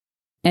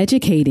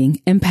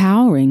Educating,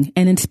 empowering,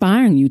 and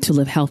inspiring you to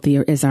live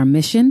healthier is our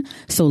mission,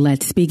 so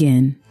let's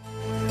begin.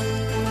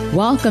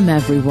 Welcome,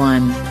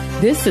 everyone.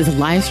 This is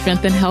Life,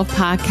 Strength, and Health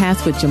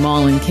Podcast with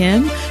Jamal and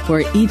Kim,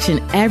 where each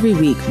and every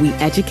week we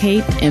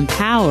educate,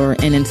 empower,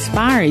 and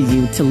inspire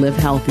you to live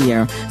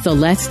healthier. So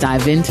let's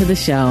dive into the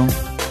show.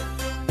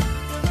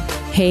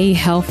 Hey,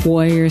 health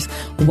warriors.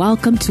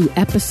 Welcome to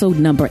episode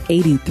number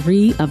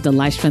 83 of the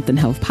Life, Strength, and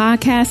Health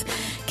Podcast.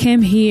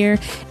 Kim here.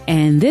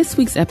 And this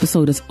week's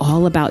episode is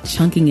all about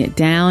chunking it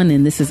down.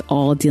 And this is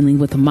all dealing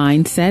with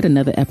mindset,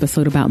 another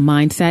episode about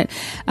mindset.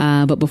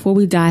 But before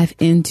we dive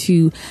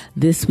into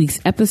this week's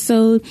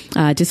episode,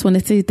 I just want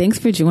to say thanks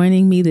for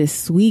joining me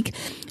this week.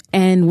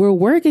 And we're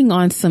working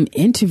on some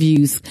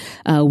interviews.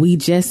 We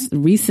just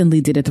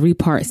recently did a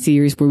 3-part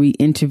series where we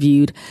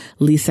interviewed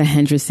Lisa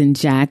Hendrickson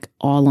Jack,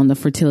 all on the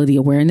fertility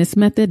awareness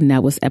method. And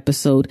that was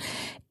episode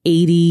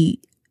 80.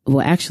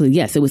 Well, actually,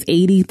 yes, it was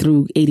 80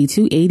 through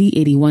 82, 80,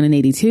 81, and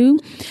 82.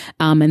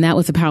 And that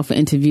was a powerful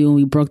interview. And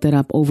we broke that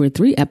up over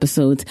 3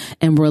 episodes.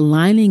 And we're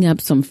lining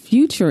up some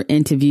future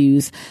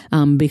interviews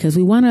because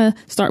we want to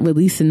start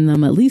releasing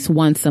them at least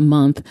once a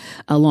month,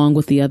 along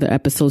with the other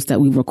episodes that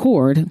we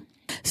record.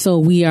 So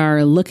we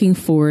are looking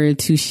forward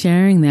to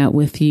sharing that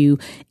with you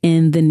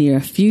in the near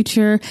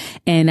future.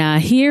 And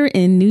here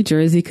in New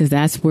Jersey, because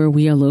that's where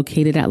we are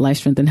located at Life,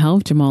 Strength, and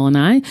Health, Jamal and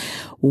I,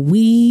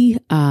 we,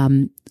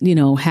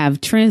 have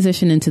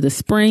transitioned into the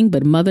spring,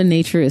 but Mother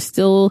Nature is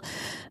still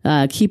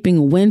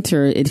keeping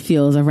winter, it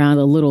feels, around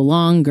a little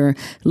longer.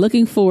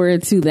 Looking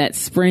forward to that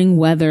spring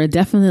weather,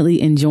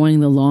 definitely enjoying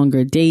the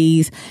longer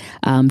days,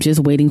 just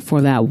waiting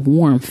for that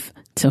warmth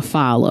to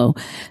follow.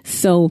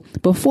 So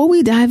before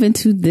we dive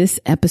into this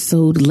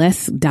episode,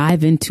 let's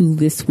dive into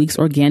this week's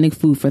organic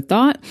food for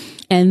thought.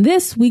 And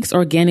this week's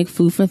organic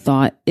food for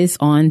thought is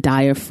on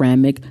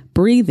diaphragmatic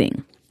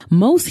breathing.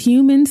 Most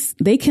humans,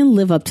 they can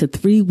live up to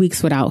 3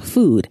 weeks without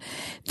food,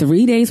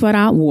 3 days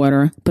without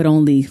water, but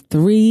only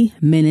 3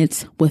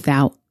 minutes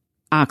without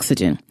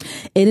oxygen.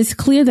 It is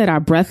clear that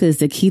our breath is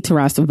the key to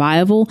our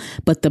survival,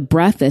 but the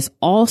breath is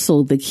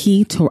also the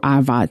key to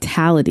our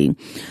vitality.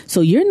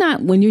 So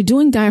when you're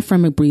doing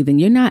diaphragmatic breathing,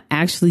 you're not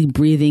actually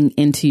breathing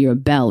into your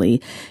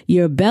belly.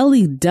 Your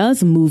belly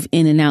does move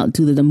in and out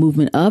due to the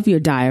movement of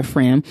your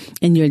diaphragm,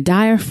 and your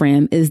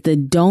diaphragm is the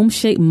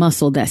dome-shaped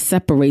muscle that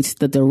separates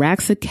the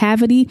thoracic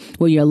cavity,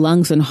 where your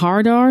lungs and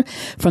heart are,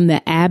 from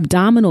the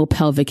abdominal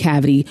pelvic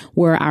cavity,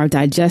 where our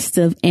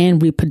digestive and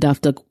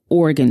reproductive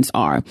organs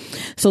are.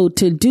 So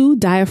to do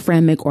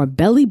diaphragmatic or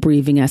belly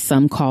breathing, as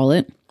some call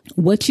it,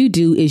 what you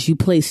do is you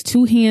place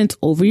 2 hands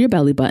over your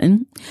belly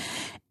button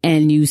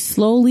and you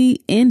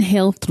slowly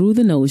inhale through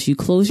the nose. You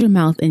close your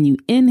mouth and you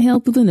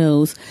inhale through the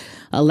nose,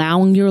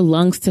 allowing your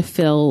lungs to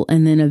fill.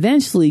 And then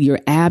eventually your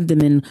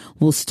abdomen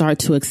will start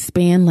to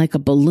expand like a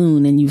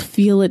balloon, and you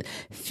feel it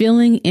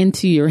filling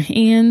into your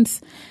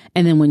hands.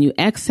 And then when you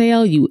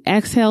exhale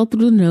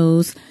through the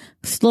nose,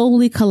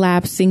 slowly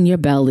collapsing your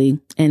belly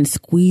and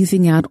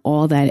squeezing out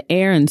all that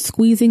air and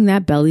squeezing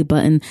that belly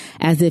button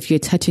as if you're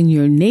touching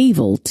your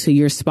navel to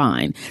your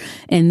spine.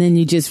 And then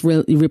you just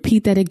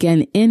repeat that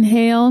again.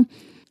 Inhale,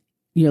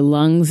 your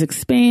lungs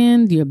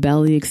expand, your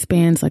belly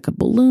expands like a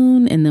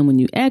balloon. And then when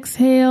you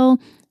exhale,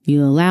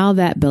 you allow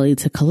that belly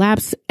to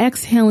collapse,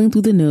 exhaling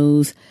through the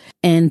nose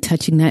and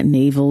touching that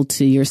navel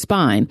to your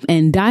spine.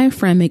 And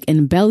diaphragmatic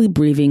and belly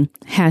breathing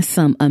has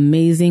some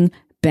amazing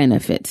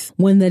benefits.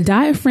 When the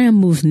diaphragm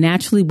moves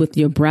naturally with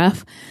your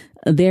breath,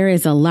 there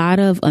is a lot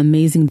of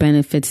amazing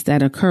benefits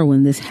that occur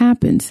when this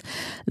happens.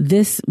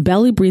 This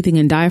belly breathing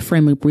and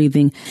diaphragmatic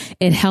breathing,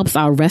 it helps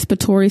our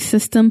respiratory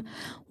system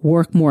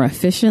work more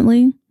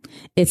efficiently.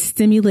 It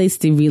stimulates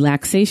the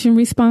relaxation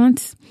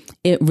response.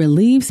 It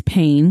relieves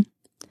pain.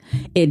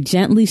 It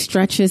gently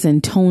stretches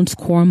and tones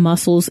core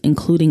muscles,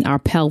 including our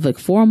pelvic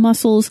floor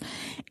muscles,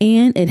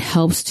 and it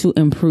helps to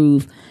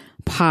improve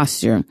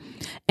posture.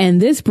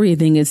 And this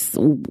breathing is,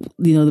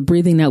 the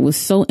breathing that was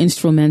so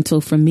instrumental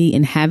for me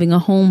in having a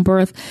home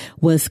birth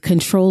was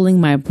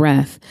controlling my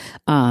breath.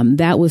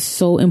 That was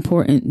so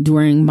important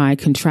during my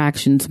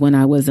contractions when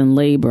I was in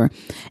labor.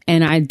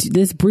 And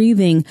this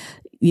breathing,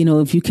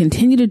 if you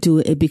continue to do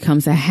it, it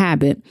becomes a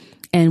habit.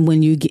 And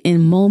when you get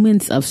in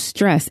moments of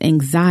stress,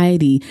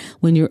 anxiety,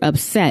 when you're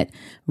upset,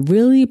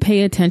 really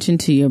pay attention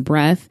to your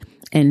breath.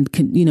 And,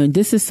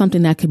 this is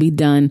something that could be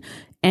done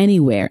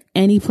anywhere,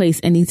 any place,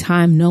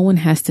 anytime. No one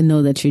has to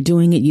know that you're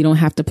doing it. You don't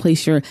have to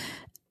place your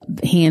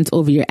hands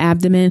over your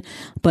abdomen,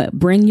 but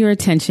bring your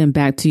attention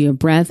back to your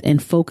breath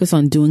and focus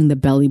on doing the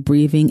belly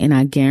breathing. And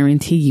I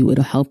guarantee you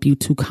it'll help you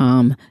to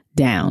calm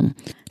down.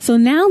 So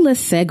now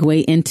let's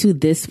segue into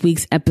this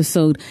week's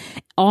episode,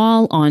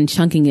 all on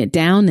chunking it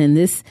down. And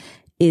this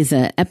is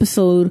an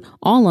episode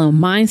all on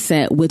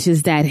mindset, which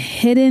is that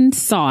hidden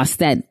sauce,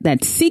 that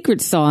secret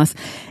sauce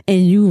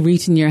and you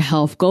reaching your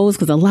health goals.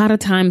 Because a lot of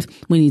times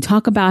when you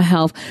talk about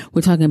health,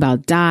 we're talking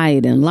about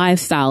diet and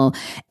lifestyle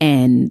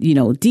and,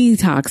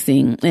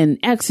 detoxing and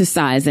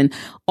exercise, and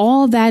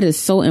all that is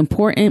so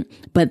important.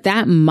 But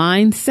that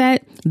mindset,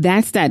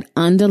 that's that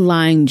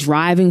underlying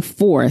driving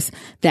force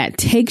that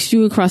takes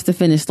you across the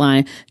finish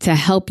line to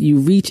help you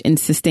reach and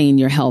sustain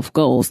your health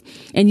goals.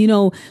 And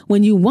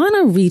when you want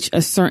to reach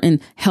a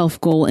certain health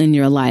goal in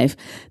your life,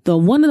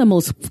 one of the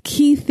most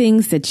key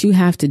things that you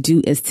have to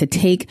do is to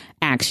take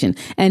action,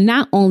 and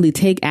not only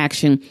take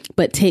action,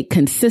 but take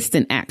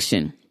consistent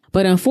action.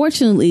 But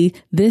unfortunately,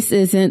 this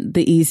isn't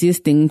the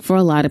easiest thing for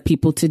a lot of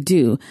people to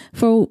do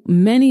for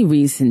many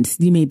reasons.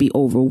 You may be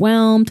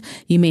overwhelmed.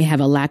 You may have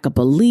a lack of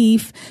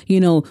belief.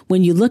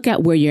 When you look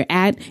at where you're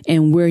at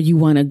and where you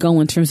want to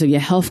go in terms of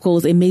your health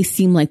goals, it may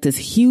seem like this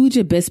huge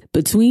abyss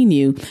between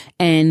you,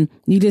 and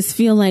you just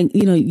feel like,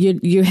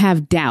 you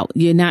have doubt.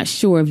 You're not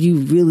sure if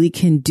you really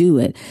can do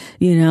it,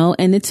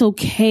 and it's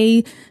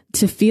okay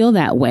to feel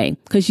that way,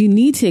 because you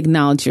need to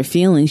acknowledge your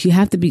feelings. You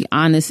have to be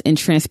honest and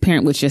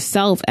transparent with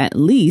yourself, at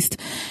least.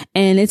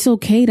 And it's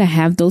okay to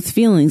have those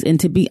feelings and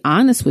to be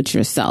honest with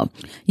yourself.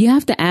 You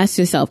have to ask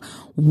yourself,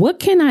 what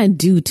can I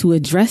do to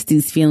address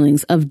these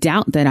feelings of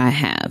doubt that I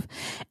have?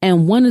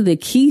 And one of the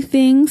key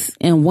things,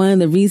 and one of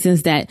the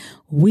reasons that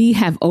we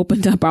have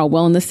opened up our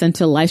Wellness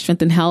Center, Life,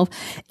 Strength, and Health,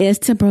 is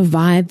to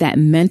provide that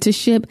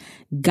mentorship,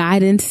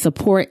 guidance,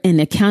 support,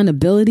 and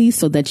accountability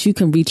so that you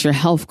can reach your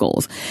health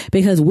goals.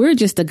 Because we're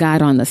just a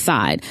guide on the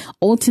side.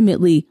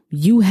 Ultimately,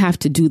 you have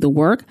to do the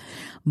work.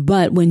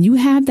 But when you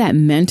have that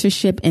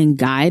mentorship and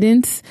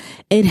guidance,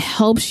 it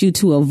helps you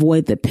to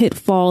avoid the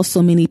pitfalls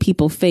so many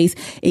people face.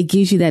 It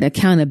gives you that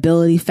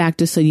accountability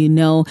factor, so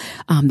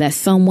that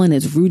someone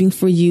is rooting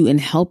for you and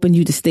helping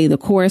you to stay the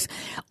course.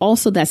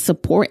 Also, that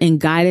support and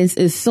guidance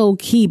is so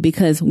key,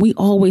 because we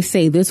always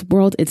say this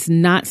world, it's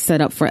not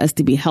set up for us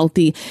to be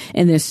healthy.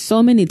 And there's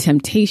so many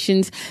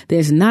temptations.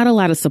 There's not a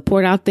lot of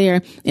support out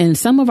there. And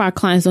some of our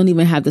clients don't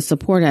even have the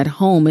support at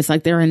home. It's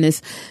like they're in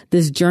this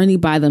journey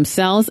by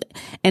themselves.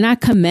 And I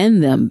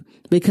commend them,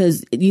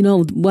 because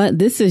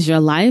this is your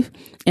life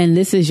and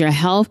this is your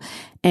health.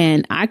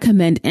 And I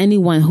commend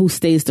anyone who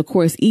stays the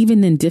course,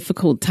 even in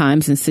difficult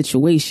times and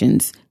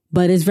situations.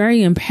 But it's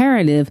very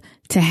imperative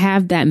to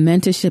have that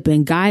mentorship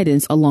and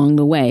guidance along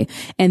the way.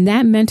 And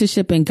that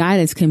mentorship and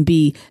guidance can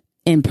be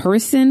in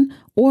person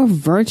or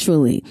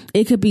virtually.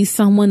 It could be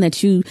someone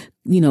that you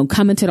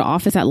come into the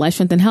office at Life,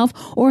 Strength, and Health,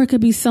 or it could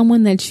be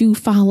someone that you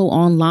follow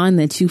online,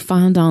 that you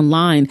find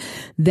online,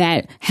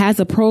 that has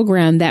a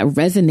program that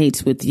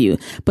resonates with you.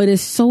 But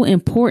it's so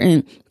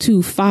important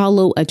to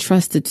follow a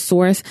trusted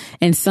source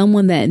and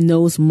someone that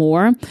knows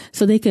more,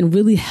 so they can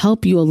really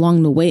help you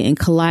along the way and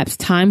collapse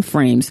time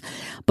frames.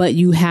 But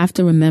you have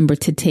to remember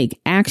to take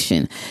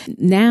action.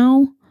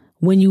 Now,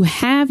 when you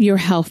have your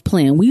health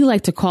plan, we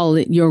like to call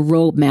it your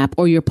roadmap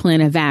or your plan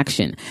of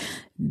action.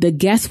 The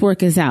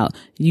guesswork is out.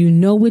 You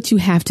know what you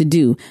have to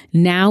do.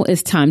 Now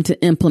it's time to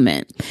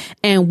implement.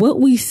 And what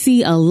we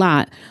see a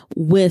lot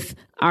with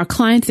our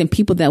clients and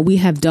people that we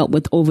have dealt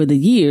with over the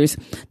years,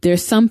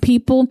 there's some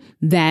people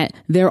that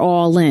they're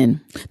all in.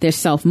 They're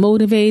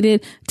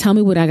self-motivated. Tell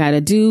me what I got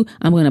to do.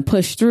 I'm going to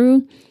push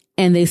through.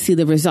 And they see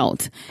the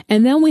results.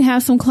 And then we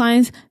have some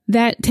clients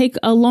that take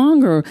a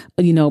longer,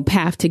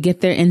 path to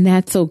get there, and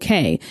that's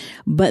okay.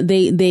 But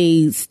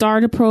they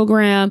start a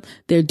program,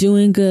 they're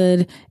doing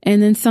good,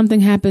 and then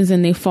something happens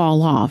and they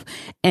fall off.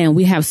 And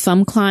we have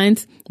some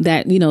clients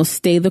that,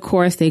 stay the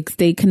course, they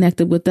stay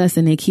connected with us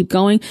and they keep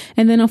going.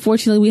 And then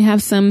unfortunately, we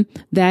have some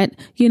that,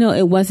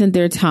 it wasn't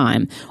their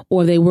time,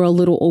 or they were a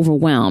little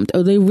overwhelmed,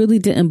 or they really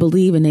didn't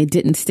believe and they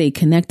didn't stay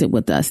connected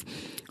with us.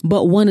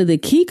 But one of the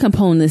key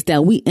components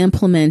that we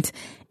implement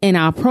in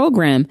our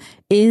program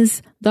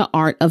is the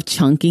art of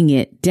chunking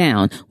it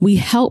down. We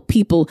help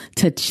people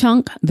to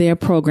chunk their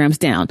programs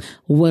down.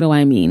 What do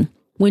I mean?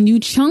 When you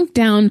chunk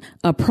down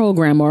a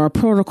program or a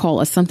protocol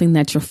or something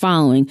that you're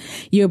following,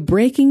 you're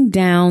breaking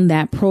down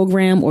that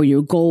program or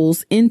your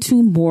goals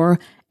into more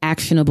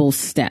actionable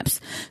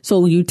steps.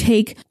 So you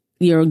take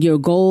your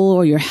goal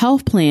or your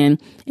health plan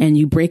and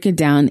you break it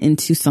down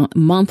into some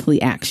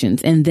monthly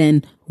actions, and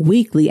then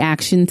weekly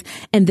actions,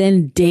 and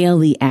then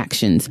daily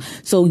actions.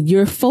 So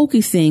you're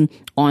focusing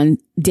on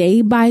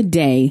day by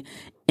day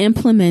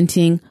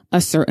implementing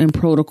a certain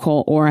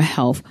protocol or a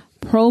health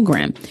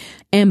program.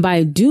 And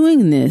by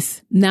doing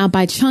this, now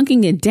by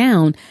chunking it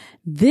down,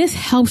 this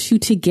helps you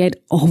to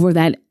get over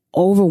that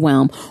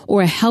overwhelm,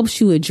 or it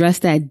helps you address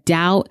that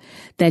doubt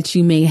that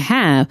you may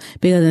have,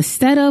 because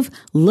instead of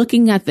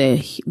looking at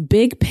the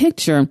big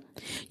picture,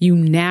 you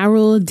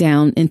narrow it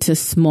down into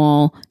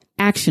small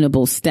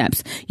actionable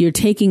steps. You're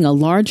taking a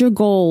larger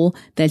goal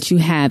that you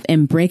have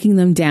and breaking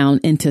them down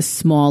into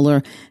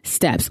smaller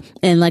steps.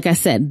 And like I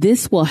said,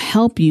 this will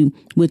help you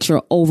with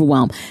your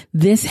overwhelm.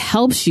 This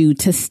helps you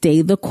to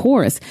stay the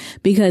course,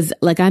 because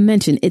like I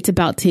mentioned, it's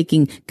about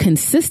taking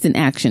consistent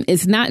action.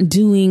 It's not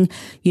doing,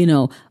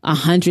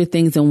 100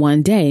 things in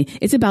one day.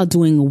 It's about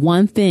doing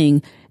one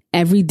thing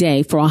every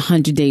day for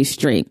 100 days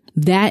straight.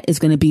 That is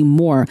going to be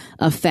more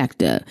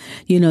effective.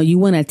 You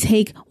want to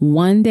take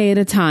one day at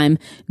a time.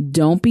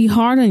 Don't be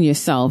hard on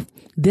yourself.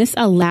 This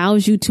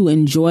allows you to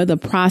enjoy the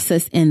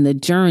process and the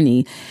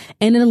journey,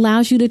 and it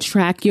allows you to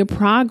track your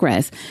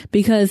progress.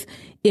 Because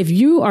if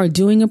you are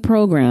doing a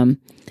program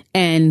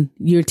and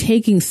you're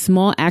taking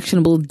small,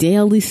 actionable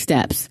daily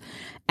steps,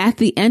 at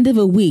the end of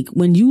a week,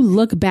 when you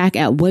look back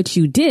at what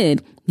you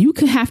did, you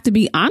could have to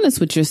be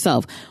honest with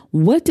yourself.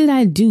 What did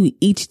I do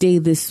each day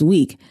this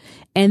week?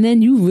 And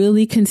then you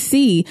really can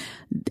see,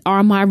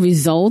 are my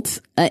results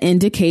an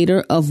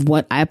indicator of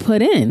what I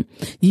put in?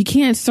 You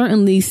can't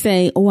certainly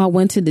say, I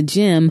went to the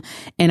gym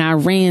and I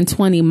ran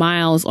 20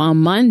 miles on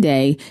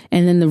Monday,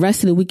 and then the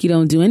rest of the week you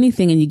don't do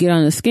anything and you get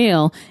on the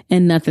scale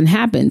and nothing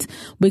happens,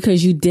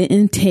 because you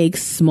didn't take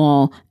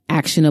small,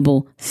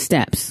 actionable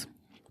steps.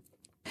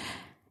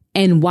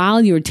 And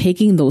while you're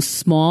taking those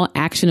small,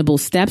 actionable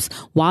steps,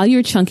 while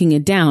you're chunking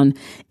it down,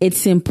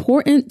 it's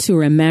important to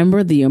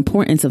remember the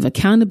importance of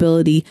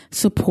accountability,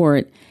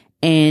 support,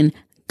 and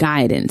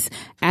guidance.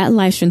 At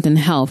Life Strength and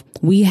Health,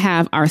 we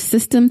have our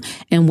system,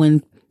 and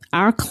when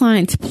our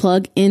clients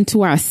plug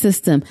into our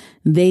system,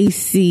 they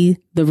see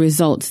the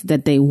results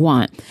that they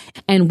want.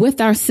 And with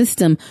our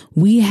system,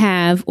 we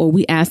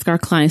ask our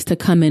clients to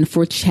come in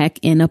for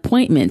check-in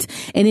appointments.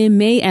 And it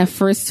may at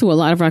first to a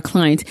lot of our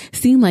clients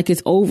seem like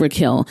it's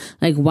overkill.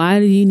 Like, why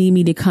do you need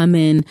me to come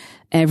in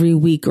every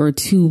week or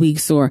 2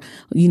 weeks or,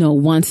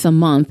 once a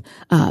month,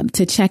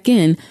 to check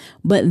in?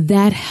 But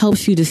that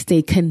helps you to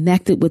stay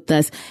connected with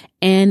us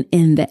and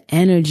in the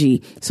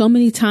energy. So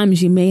many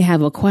times you may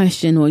have a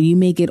question, or you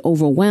may get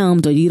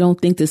overwhelmed, or you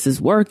don't think this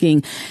is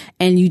working,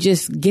 and you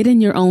just get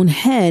in your own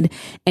head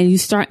and you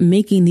start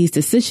making these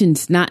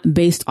decisions not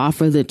based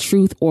off of the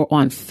truth or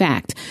on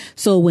fact.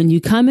 So when you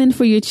come in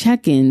for your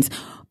check-ins,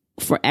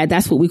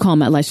 that's what we call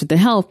them at Life Strength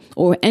and Health,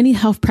 or any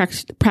health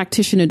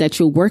practitioner that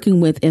you're working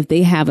with, if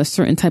they have a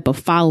certain type of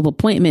follow-up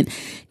appointment,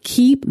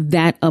 keep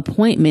that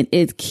appointment.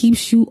 It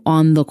keeps you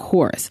on the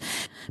course,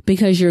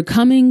 because you're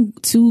coming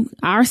to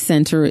our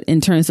center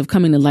in terms of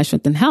coming to Life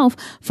Strength and Health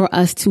for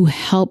us to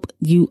help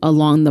you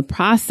along the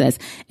process.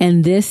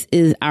 And this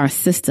is our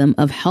system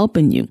of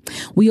helping you.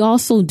 We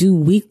also do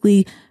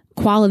weekly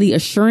quality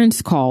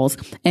assurance calls,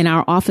 and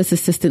our office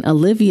assistant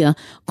Olivia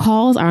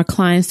calls our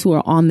clients who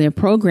are on their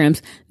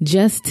programs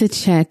just to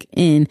check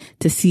in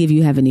to see if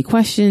you have any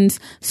questions,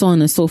 so on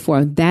and so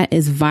forth. That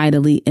is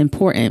vitally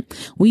important.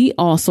 We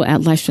also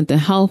at Life Strength and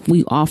Health,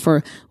 we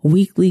offer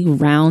weekly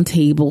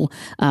roundtable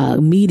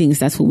meetings.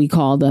 That's what we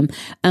call them.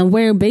 And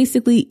where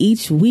basically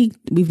each week,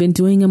 we've been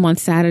doing them on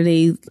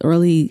Saturday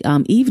early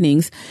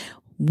evenings.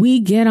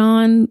 We get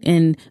on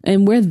and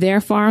we're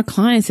there for our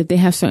clients. If they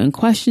have certain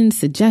questions,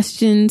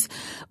 suggestions,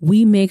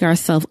 we make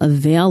ourselves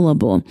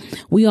available.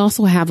 We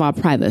also have our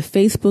private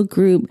Facebook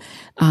group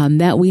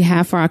that we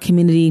have for our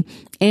community,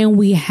 and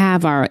we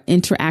have our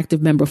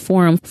interactive member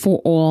forum for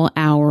all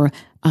our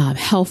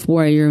Health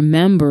Warrior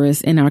members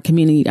in our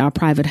community, our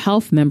private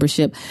health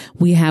membership.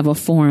 We have a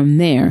forum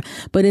there,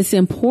 but it's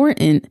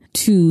important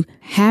to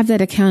have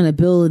that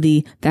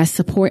accountability, that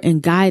support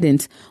and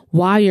guidance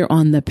while you're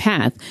on the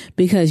path,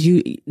 because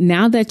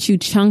now that you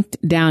chunked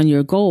down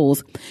your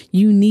goals,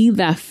 you need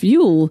that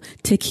fuel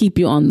to keep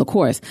you on the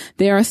course.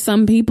 There are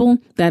some people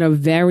that are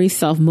very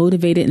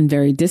self-motivated and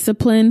very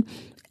disciplined,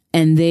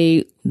 and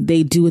they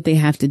do what they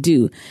have to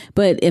do.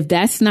 But if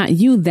that's not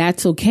you,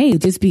 that's okay.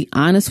 Just be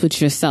honest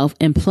with yourself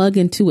and plug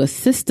into a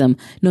system.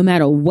 No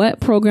matter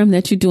what program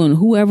that you're doing,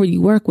 whoever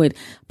you work with,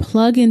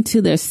 plug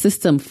into their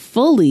system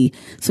fully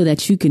so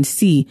that you can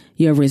see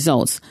your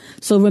results.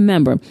 So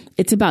remember,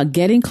 it's about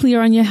getting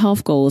clear on your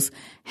health goals,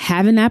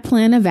 having that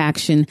plan of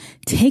action,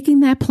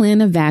 taking that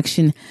plan of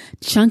action,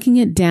 chunking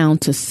it down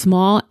to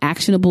small,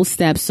 actionable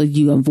steps so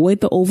you avoid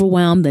the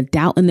overwhelm, the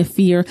doubt, and the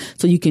fear,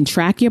 so you can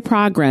track your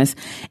progress,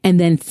 and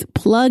then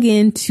plug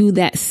into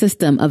that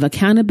system of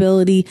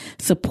accountability,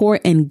 support,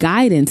 and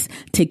guidance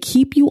to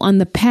keep you on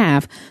the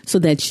path so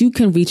that you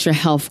can reach your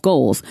health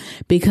goals.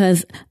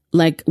 Because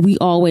like we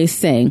always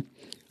say,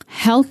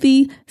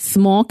 healthy,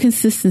 small,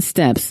 consistent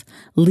steps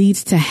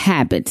leads to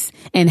habits,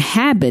 and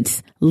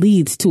habits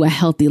leads to a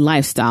healthy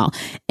lifestyle.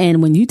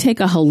 And when you take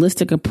a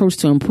holistic approach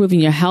to improving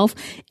your health,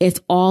 it's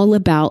all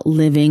about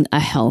living a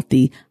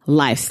healthy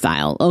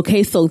lifestyle.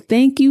 Okay, so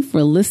thank you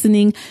for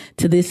listening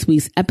to this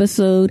week's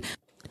episode.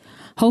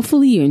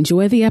 Hopefully you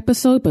enjoy the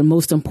episode, but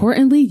most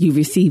importantly, you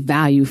receive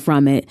value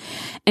from it.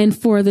 And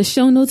for the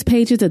show notes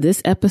pages of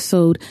this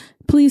episode,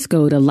 please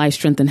go to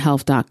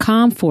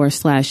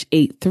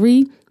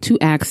lifestrengthandhealth.com/83 to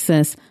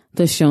access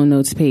the show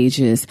notes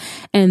pages.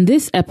 And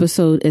this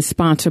episode is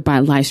sponsored by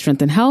Life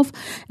Strength and Health.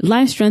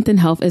 Life Strength and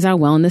Health is our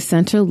wellness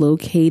center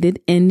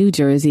located in New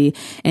Jersey,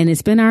 and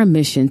it's been our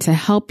mission to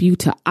help you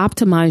to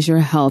optimize your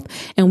health.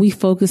 And we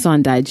focus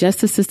on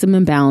digestive system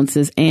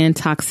imbalances and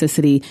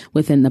toxicity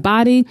within the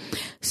body.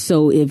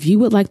 So if you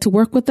would like to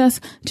work with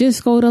us,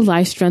 just go to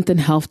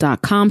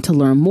lifestrengthandhealth.com to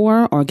learn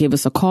more, or give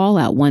us a call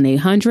at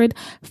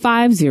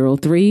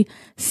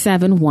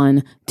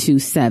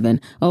 1-800-503-7127.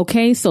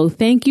 Okay, so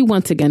thank you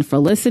once again for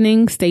listening.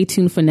 listening. Stay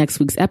tuned for next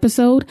week's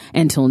episode.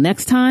 Until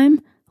next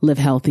time, live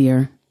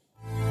healthier.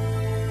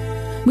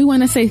 We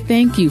want to say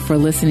thank you for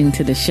listening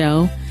to the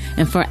show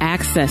and for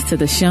access to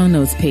the show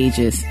notes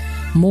pages,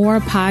 more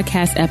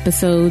podcast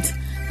episodes,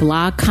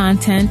 blog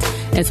content,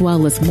 as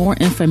well as more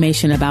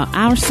information about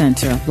our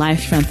center,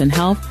 Life, Strength, and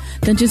Health.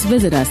 Then just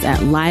visit us at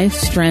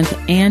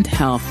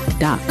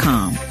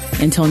lifestrengthandhealth.com.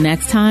 Until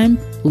next time,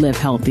 live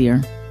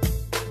healthier.